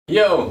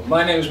Yo,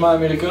 my name is Michel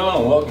Meijer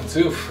and welcome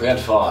to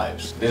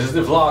FretVibes. This is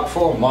the vlog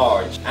for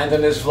March, and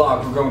in this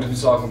vlog we're going to be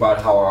talking about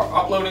how our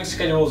uploading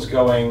schedule is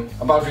going,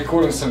 about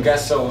recording some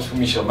guest solos for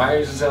Michel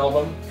Meijer's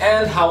album,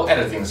 and how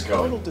editing's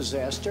going. Total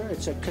disaster,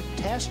 it's a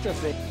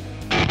catastrophe.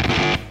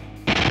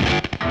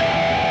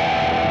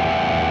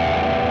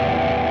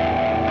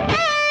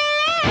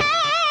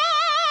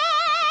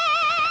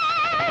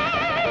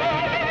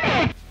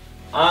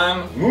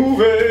 I'm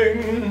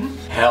moving!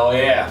 Hell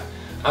yeah!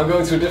 I'm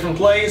going to a different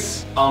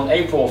place on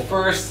April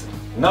 1st.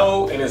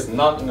 No, it is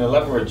not an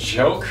elaborate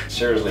joke.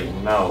 Seriously,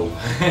 no,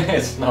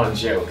 it's not a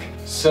joke.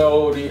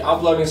 So the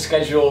uploading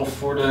schedule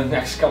for the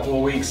next couple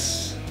of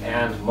weeks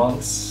and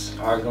months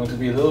are going to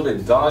be a little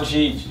bit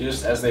dodgy,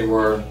 just as they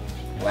were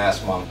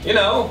last month. You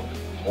know,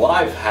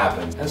 life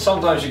happens. And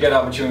sometimes you get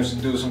opportunities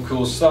to do some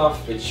cool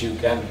stuff which you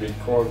can't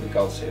record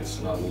because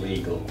it's not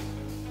legal.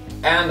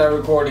 And I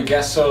recorded a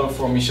guest solo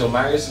for Michel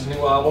Meijer's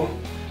new album.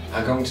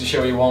 I'm going to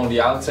show you one of the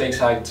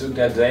outtakes I took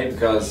that day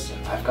because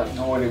I've got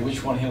no idea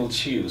which one he'll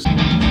choose.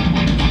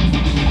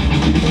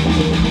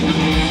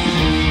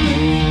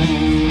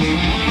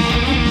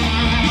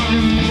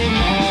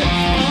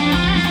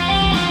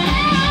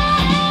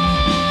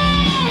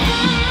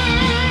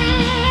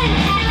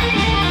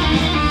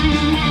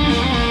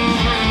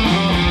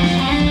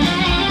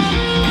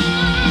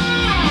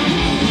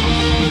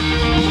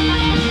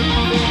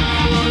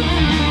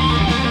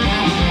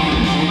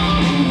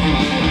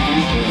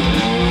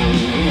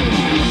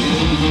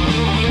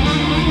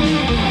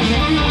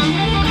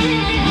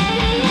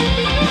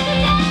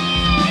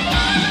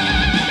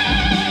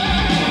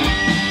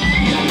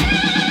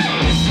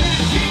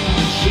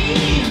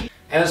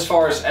 And as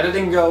far as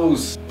editing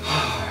goes,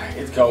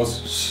 it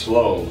goes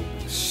slow.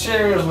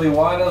 Seriously,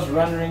 why does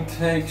rendering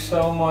take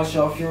so much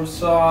of your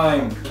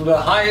time? To the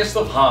highest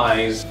of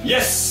highs,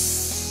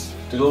 yes!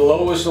 To the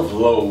lowest of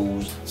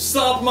lows,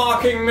 stop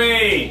mocking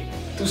me!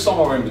 To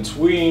somewhere in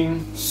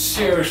between,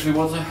 seriously,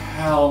 what the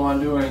hell am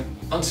I doing?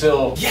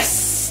 Until,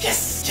 yes,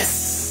 yes,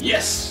 yes,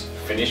 yes,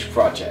 finished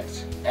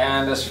project.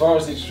 And as far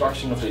as the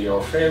construction of the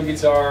Your Favorite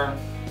guitar,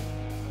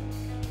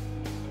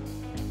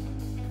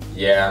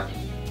 yeah.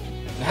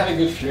 It had a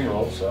good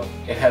funeral, so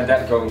it had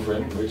that going for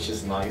him, which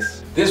is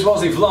nice. This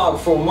was the vlog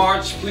for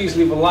March. Please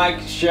leave a like,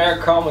 share,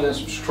 comment and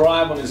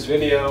subscribe on this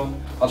video.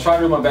 I'll try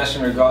to do my best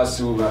in regards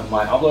to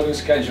my uploading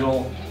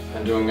schedule.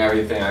 I'm doing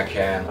everything I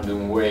can. I'm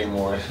doing way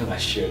more than I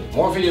should.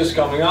 More videos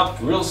coming up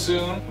real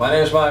soon. My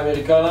name is Michel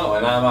Meijer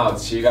and I'm out.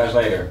 See you guys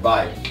later.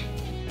 Bye.